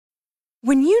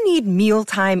When you need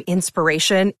mealtime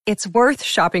inspiration, it's worth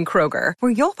shopping Kroger,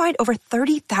 where you'll find over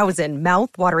 30,000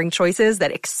 mouth-watering choices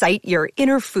that excite your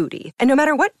inner foodie. And no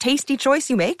matter what tasty choice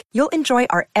you make, you'll enjoy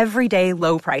our everyday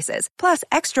low prices, plus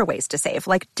extra ways to save,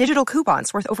 like digital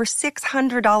coupons worth over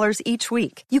 $600 each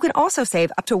week. You can also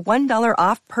save up to $1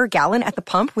 off per gallon at the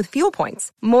pump with fuel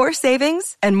points. More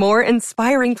savings and more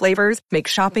inspiring flavors make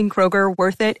shopping Kroger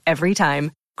worth it every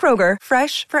time. Kroger,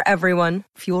 fresh for everyone.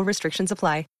 Fuel restrictions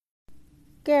apply.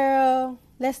 Girl,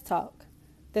 let's talk.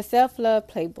 The Self-Love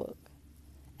Playbook.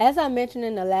 As I mentioned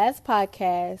in the last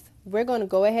podcast, we're going to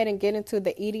go ahead and get into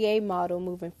the EDA model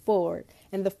moving forward.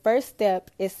 And the first step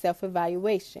is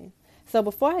self-evaluation. So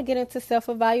before I get into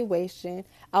self-evaluation,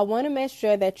 I want to make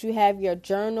sure that you have your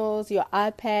journals, your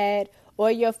iPad, or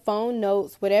your phone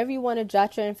notes, whatever you want to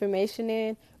jot your information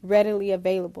in, readily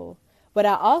available. What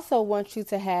I also want you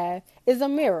to have is a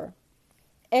mirror.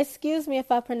 Excuse me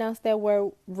if I pronounce that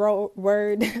word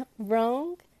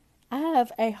wrong. I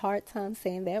have a hard time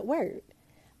saying that word.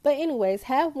 But anyways,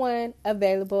 have one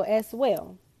available as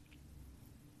well.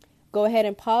 Go ahead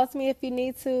and pause me if you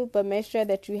need to, but make sure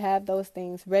that you have those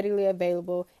things readily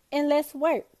available, and let's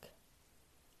work.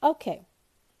 Okay,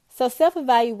 so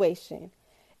self-evaluation.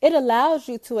 It allows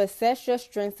you to assess your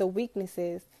strengths and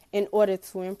weaknesses in order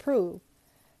to improve.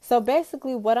 So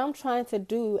basically what I'm trying to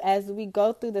do as we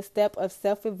go through the step of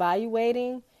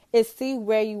self-evaluating is see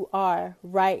where you are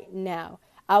right now.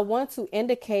 I want to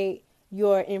indicate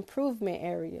your improvement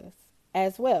areas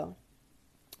as well.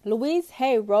 Louise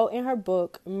Hay wrote in her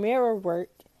book, Mirror Work,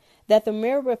 that the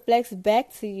mirror reflects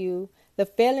back to you the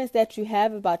feelings that you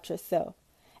have about yourself.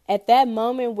 At that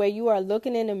moment where you are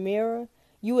looking in the mirror,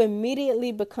 you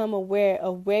immediately become aware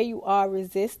of where you are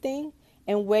resisting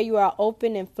and where you are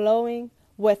open and flowing,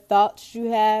 what thoughts you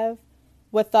have,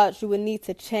 what thoughts you would need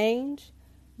to change.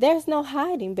 There's no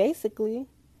hiding, basically.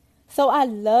 So I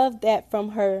love that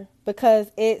from her because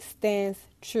it stands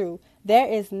true. There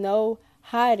is no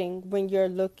hiding when you're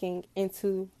looking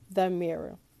into the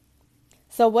mirror.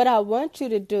 So what I want you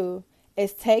to do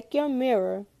is take your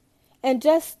mirror and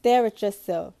just stare at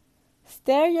yourself.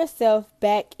 Stare yourself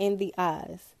back in the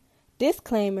eyes.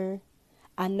 Disclaimer,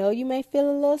 I know you may feel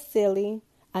a little silly.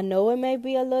 I know it may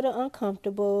be a little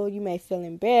uncomfortable. You may feel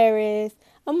embarrassed,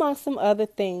 among some other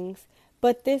things.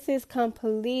 But this is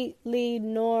completely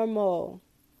normal.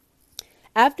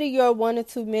 After your 1 or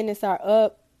 2 minutes are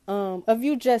up, of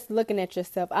you just looking at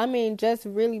yourself, just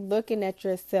really looking at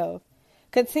yourself,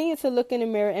 continue to look in the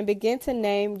mirror and begin to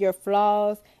name your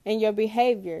flaws and your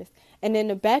behaviors. And in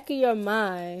the back of your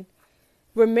mind,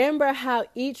 remember how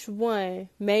each one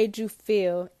made you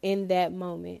feel in that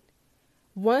moment.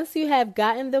 Once you have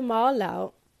gotten them all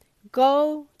out,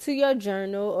 go to your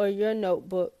journal or your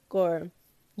notebook or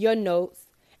your notes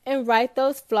and write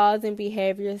those flaws and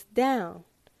behaviors down.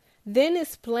 Then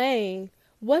explain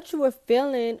what you were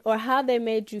feeling or how they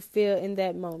made you feel in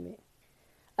that moment.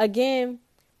 Again,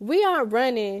 we aren't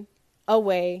running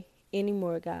away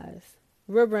anymore, guys.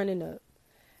 We're running up.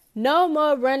 No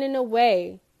more running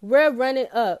away. We're running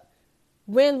up.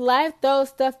 When life throws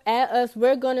stuff at us,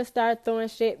 we're going to start throwing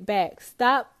shit back.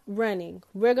 Stop running.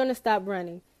 We're going to stop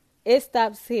running. It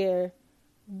stops here.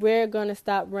 We're going to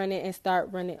stop running and start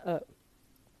running up.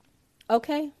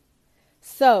 Okay?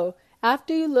 So,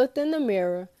 after you looked in the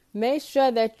mirror, make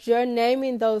sure that you're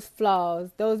naming those flaws,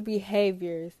 those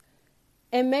behaviors,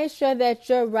 and make sure that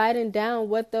you're writing down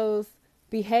what those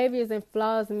behaviors and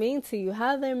flaws mean to you,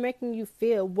 how they're making you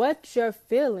feel, what you're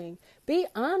feeling. Be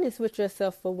honest with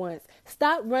yourself for once.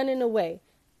 Stop running away.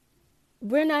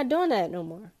 We're not doing that no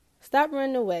more. Stop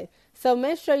running away. So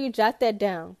make sure you jot that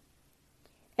down.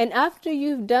 And after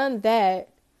you've done that,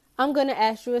 I'm going to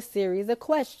ask you a series of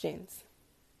questions.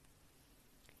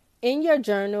 In your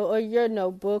journal or your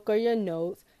notebook or your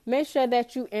notes, make sure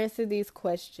that you answer these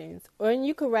questions. Or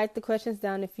you can write the questions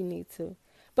down if you need to.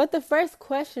 But the first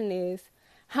question is,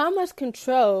 how much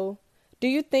control do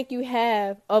you think you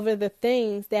have over the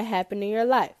things that happen in your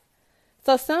life?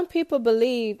 So some people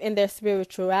believe in their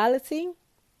spirituality,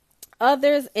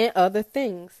 others in other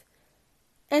things,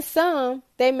 and some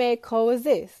they may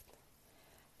coexist.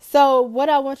 So what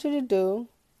I want you to do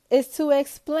is to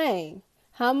explain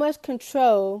how much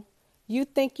control you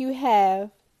think you have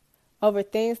over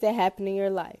things that happen in your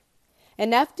life.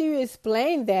 And after you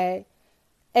explain that,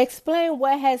 explain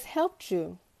what has helped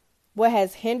you, what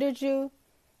has hindered you,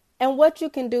 and what you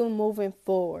can do moving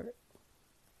forward.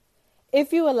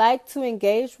 If you would like to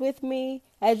engage with me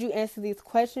as you answer these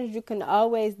questions, you can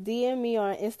always DM me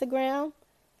on Instagram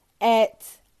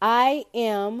at I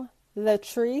am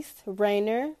Latrice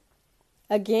Rayner.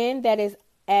 Again, that is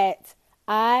at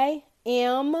I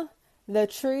am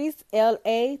Latrice,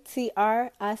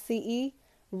 Latrice,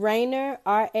 Rainer,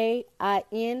 Rainer.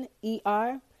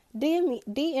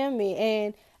 DM me,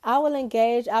 and I will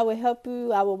engage. I will help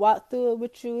you. I will walk through it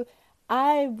with you.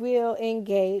 I will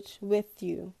engage with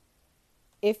you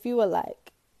if you would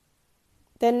like.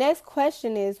 The next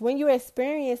question is, when you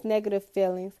experience negative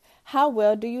feelings, how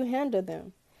well do you handle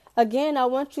them? Again, I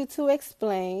want you to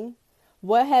explain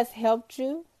what has helped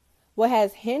you, what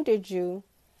has hindered you,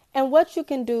 and what you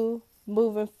can do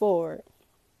moving forward.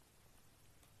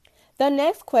 The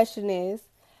next question is,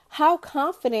 how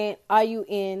confident are you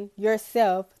in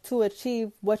yourself to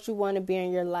achieve what you want to be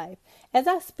in your life? As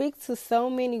I speak to so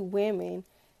many women,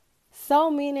 so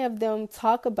many of them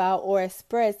talk about or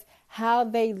express how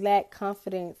they lack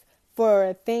confidence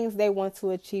for things they want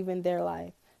to achieve in their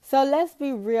life. So let's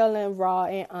be real and raw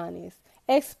and honest.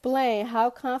 Explain how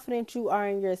confident you are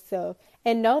in yourself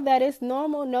and know that it's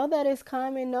normal, know that it's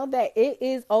common, know that it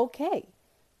is okay,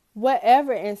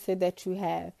 whatever answer that you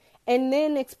have. And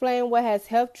then explain what has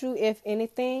helped you, if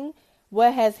anything,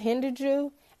 what has hindered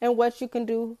you, and what you can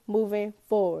do moving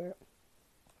forward.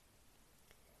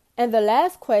 And the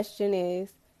last question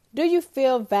is, do you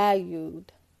feel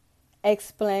valued?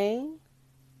 Explain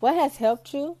what has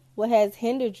helped you, what has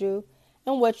hindered you,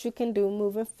 and what you can do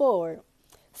moving forward.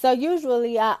 So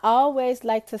usually I always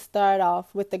like to start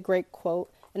off with a great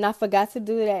quote, and I forgot to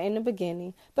do that in the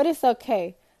beginning, but it's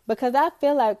okay because I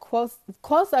feel like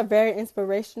quotes are very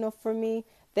inspirational for me.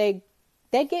 They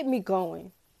get me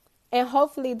going, and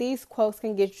hopefully these quotes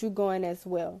can get you going as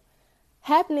well.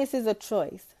 Happiness is a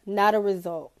choice, not a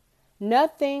result.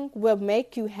 Nothing will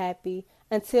make you happy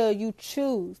until you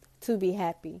choose to be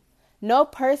happy. No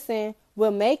person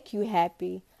will make you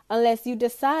happy unless you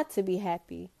decide to be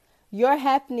happy. Your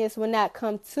happiness will not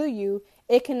come to you.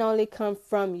 It can only come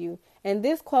from you. And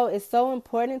this quote is so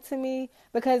important to me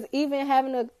because even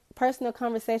having a personal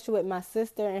conversation with my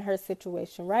sister and her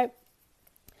situation, right?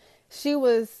 She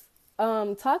was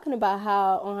talking about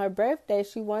how on her birthday,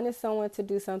 she wanted someone to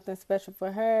do something special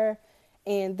for her.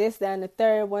 And this, that, and the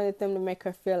third, wanted them to make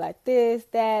her feel like this,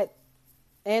 that,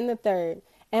 and the third.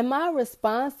 And my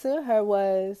response to her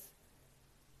was,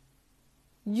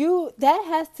 that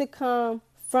has to come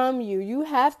from you. You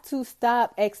have to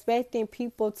stop expecting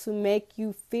people to make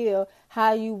you feel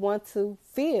how you want to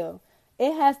feel.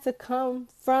 It has to come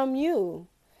from you.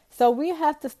 So we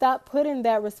have to stop putting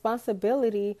that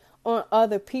responsibility on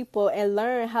other people and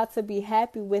learn how to be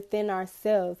happy within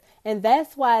ourselves. And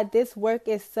that's why this work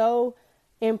is so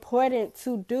important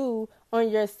to do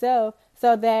on yourself,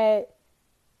 so that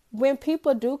when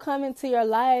people do come into your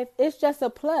life, it's just a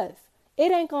plus.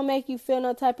 It ain't gonna make you feel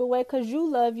no type of way because you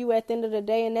love you at the end of the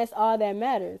day, and that's all that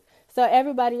matters. So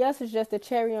everybody else is just a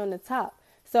cherry on the top.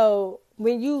 So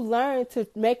when you learn to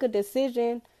make a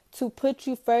decision to put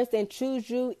you first and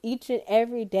choose you each and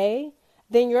every day,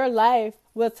 then your life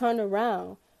will turn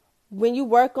around. When you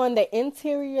work on the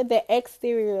interior, the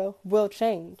exterior will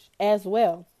change as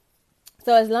well.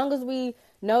 So as long as we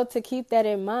know to keep that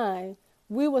in mind,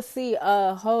 we will see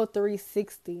a whole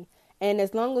 360. And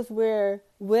as long as we're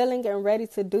willing and ready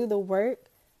to do the work,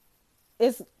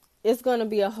 it's going to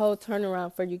be a whole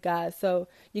turnaround for you guys. So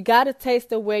you got to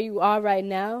taste of where you are right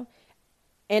now.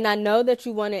 And I know that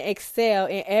you want to excel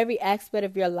in every aspect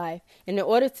of your life. And in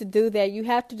order to do that, you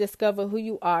have to discover who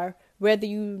you are, whether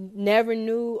you never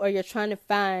knew or you're trying to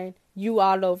find you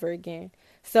all over again.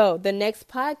 So the next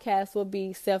podcast will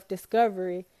be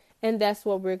self-discovery, and that's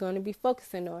what we're going to be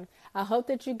focusing on. I hope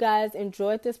that you guys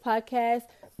enjoyed this podcast.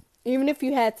 Even if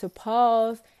you had to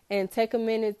pause and take a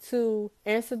minute to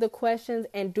answer the questions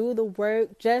and do the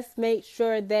work, just make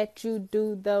sure that you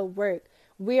do the work.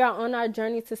 We are on our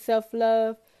journey to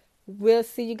self-love. We'll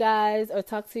see you guys or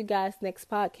talk to you guys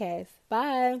next podcast.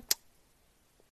 Bye.